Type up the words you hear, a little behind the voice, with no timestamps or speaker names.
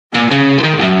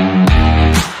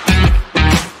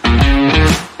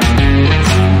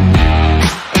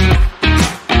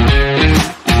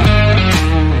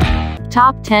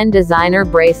Top 10 designer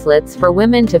bracelets for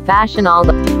women to fashion.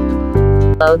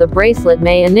 Although the bracelet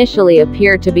may initially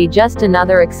appear to be just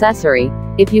another accessory,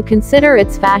 if you consider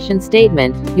its fashion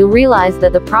statement, you'll realize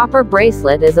that the proper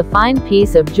bracelet is a fine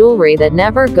piece of jewelry that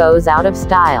never goes out of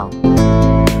style.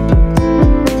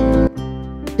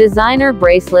 Designer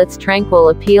bracelets' tranquil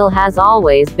appeal has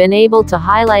always been able to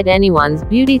highlight anyone's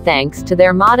beauty thanks to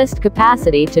their modest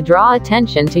capacity to draw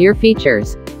attention to your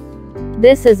features.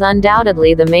 This is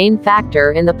undoubtedly the main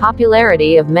factor in the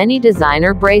popularity of many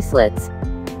designer bracelets.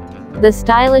 The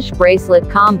stylish bracelet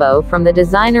combo from the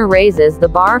designer raises the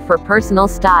bar for personal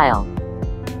style.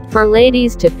 For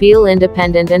ladies to feel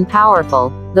independent and powerful,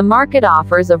 the market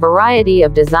offers a variety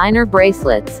of designer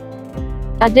bracelets.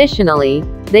 Additionally,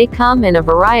 they come in a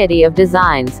variety of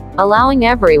designs, allowing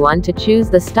everyone to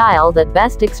choose the style that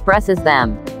best expresses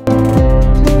them.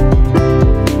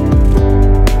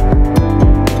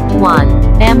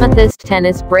 1. Amethyst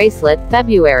Tennis Bracelet,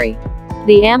 February.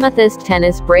 The amethyst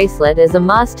tennis bracelet is a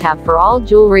must-have for all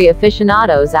jewelry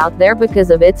aficionados out there because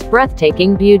of its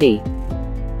breathtaking beauty.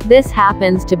 This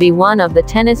happens to be one of the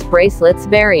tennis bracelet's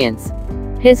variants.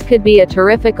 His could be a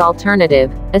terrific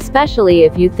alternative, especially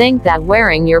if you think that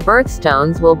wearing your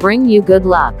birthstones will bring you good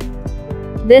luck.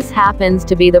 This happens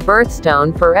to be the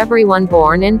birthstone for everyone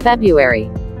born in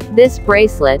February. This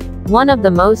bracelet, one of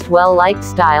the most well-liked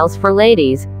styles for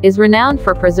ladies, is renowned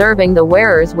for preserving the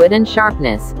wearer's wit and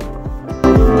sharpness.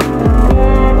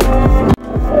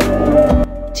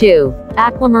 2.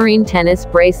 Aquamarine Tennis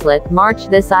Bracelet, March.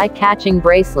 This eye-catching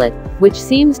bracelet, which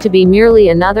seems to be merely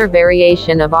another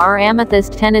variation of our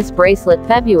amethyst tennis bracelet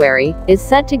February, is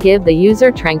said to give the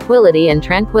user tranquility and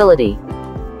tranquility.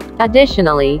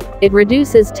 Additionally, it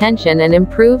reduces tension and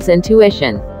improves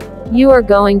intuition. You are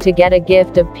going to get a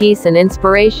gift of peace and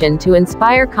inspiration to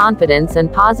inspire confidence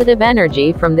and positive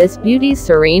energy from this beauty's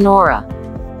serene aura.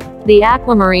 The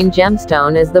aquamarine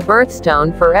gemstone is the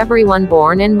birthstone for everyone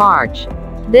born in March.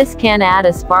 This can add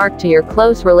a spark to your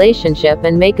close relationship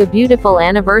and make a beautiful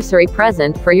anniversary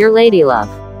present for your ladylove.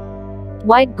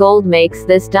 White gold makes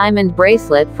this diamond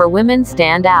bracelet for women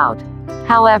stand out.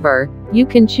 However, you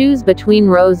can choose between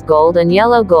rose gold and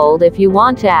yellow gold if you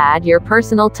want to add your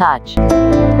personal touch.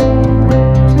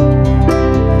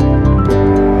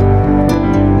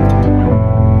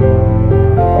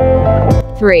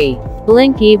 3.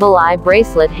 Blink Evil Eye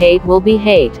Bracelet. Hate will be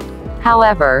hate.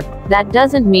 However, that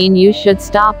doesn't mean you should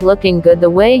stop looking good the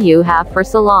way you have for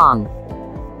so long.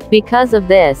 Because of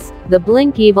this, the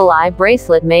Blink Evil Eye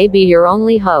Bracelet may be your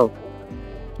only hope.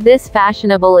 This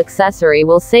fashionable accessory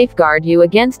will safeguard you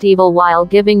against evil while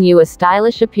giving you a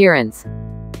stylish appearance.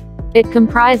 It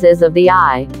comprises of the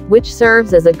eye, which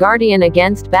serves as a guardian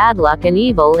against bad luck and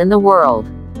evil in the world.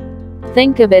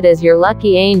 Think of it as your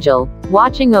lucky angel,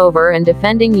 watching over and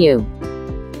defending you.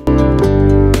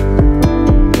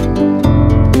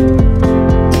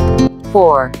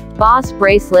 4. Boss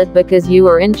Bracelet. Because you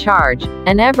are in charge,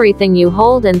 and everything you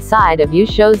hold inside of you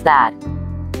shows that.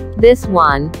 This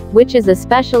one, which is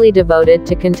especially devoted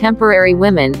to contemporary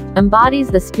women, embodies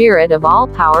the spirit of all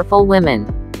powerful women.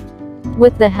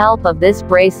 With the help of this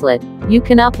bracelet, you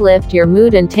can uplift your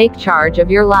mood and take charge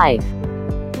of your life.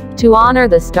 To honor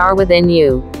the star within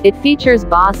you, it features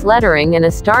boss lettering and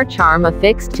a star charm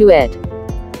affixed to it.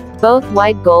 Both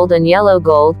white gold and yellow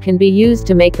gold can be used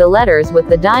to make the letters with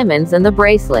the diamonds and the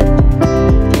bracelet.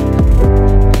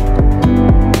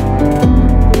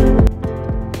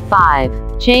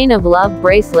 5. Chain of Love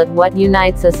Bracelet. What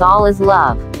unites us all is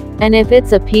love. And if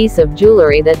it's a piece of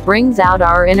jewelry that brings out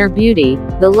our inner beauty,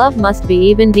 the love must be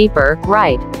even deeper,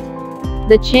 right?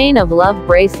 The Chain of Love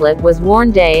bracelet was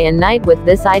worn day and night with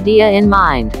this idea in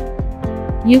mind.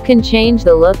 You can change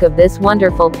the look of this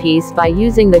wonderful piece by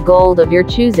using the gold of your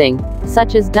choosing,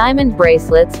 such as diamond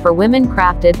bracelets for women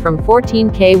crafted from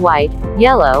 14K white,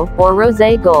 yellow, or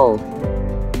rosé gold.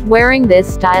 Wearing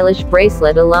this stylish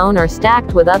bracelet alone or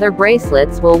stacked with other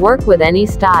bracelets will work with any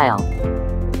style.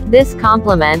 This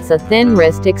complements a thin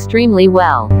wrist extremely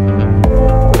well.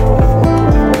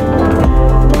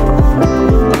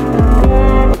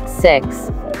 6.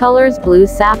 Colors Blue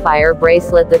Sapphire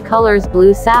Bracelet. The Colors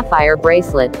Blue Sapphire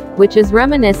Bracelet, which is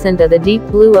reminiscent of the deep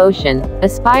blue ocean,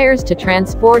 aspires to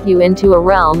transport you into a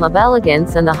realm of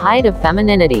elegance and the height of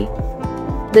femininity.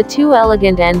 The two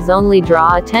elegant ends only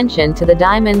draw attention to the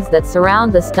diamonds that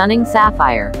surround the stunning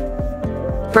sapphire.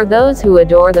 For those who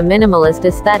adore the minimalist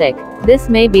aesthetic, this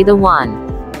may be the one.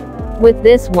 With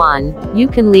this one, you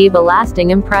can leave a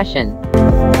lasting impression.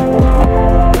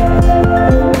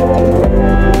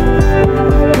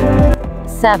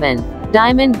 7.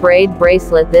 Diamond Braid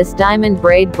Bracelet. This diamond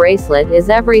braid bracelet is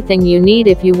everything you need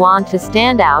if you want to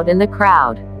stand out in the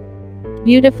crowd.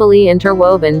 Beautifully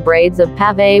interwoven braids of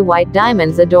pavé white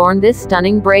diamonds adorn this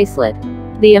stunning bracelet.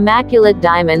 The immaculate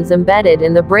diamonds embedded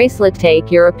in the bracelet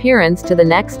take your appearance to the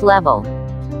next level.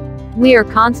 We are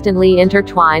constantly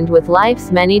intertwined with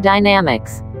life's many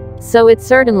dynamics. So it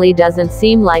certainly doesn't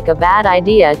seem like a bad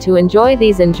idea to enjoy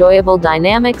these enjoyable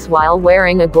dynamics while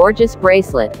wearing a gorgeous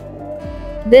bracelet.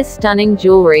 This stunning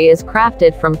jewelry is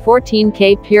crafted from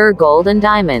 14K pure gold and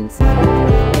diamonds.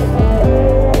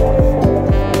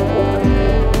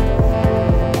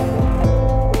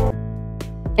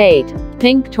 8.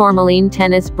 Pink Tourmaline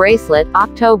Tennis Bracelet,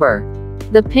 October.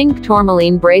 The pink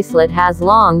tourmaline bracelet has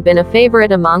long been a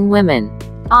favorite among women.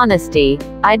 Honesty,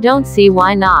 I don't see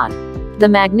why not. The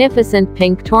magnificent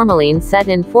pink tourmaline set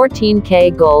in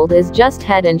 14K gold is just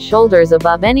head and shoulders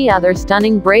above any other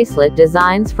stunning bracelet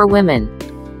designs for women.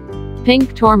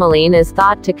 Pink tourmaline is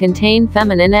thought to contain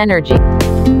feminine energy.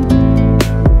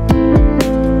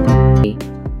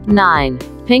 9.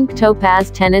 Pink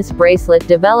Topaz Tennis Bracelet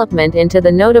Development into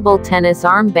the notable tennis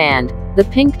armband. The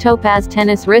pink topaz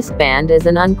tennis wristband is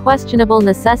an unquestionable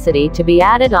necessity to be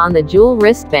added on the jewel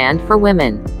wristband for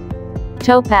women.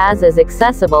 Topaz is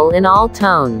accessible in all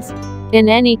tones. In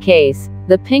any case,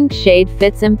 the pink shade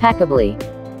fits impeccably.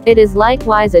 It is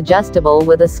likewise adjustable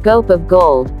with a scope of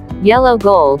gold, yellow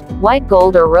gold, white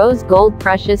gold or rose gold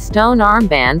precious stone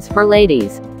armbands for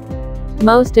ladies.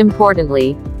 Most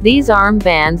importantly, these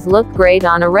armbands look great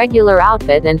on a regular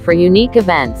outfit and for unique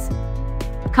events.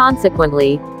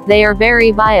 Consequently, they are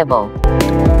very viable.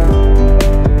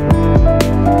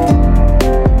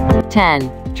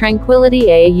 10.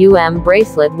 Tranquility AUM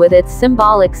Bracelet. With its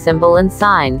symbolic symbol and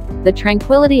sign, the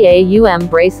Tranquility AUM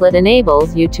bracelet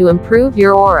enables you to improve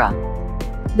your aura.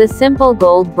 The simple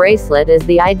gold bracelet is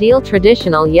the ideal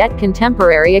traditional yet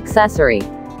contemporary accessory.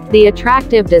 The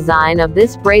attractive design of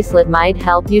this bracelet might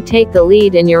help you take the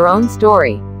lead in your own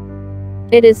story.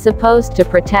 It is supposed to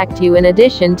protect you in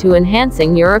addition to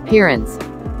enhancing your appearance.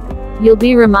 You'll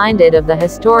be reminded of the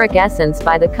historic essence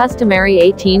by the customary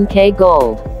 18K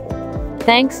gold.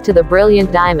 Thanks to the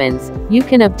brilliant diamonds, you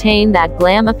can obtain that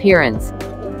glam appearance.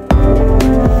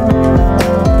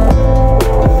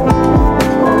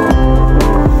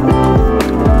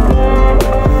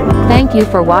 Thank you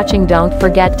for watching. Don't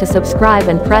forget to subscribe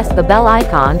and press the bell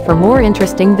icon for more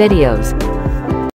interesting videos.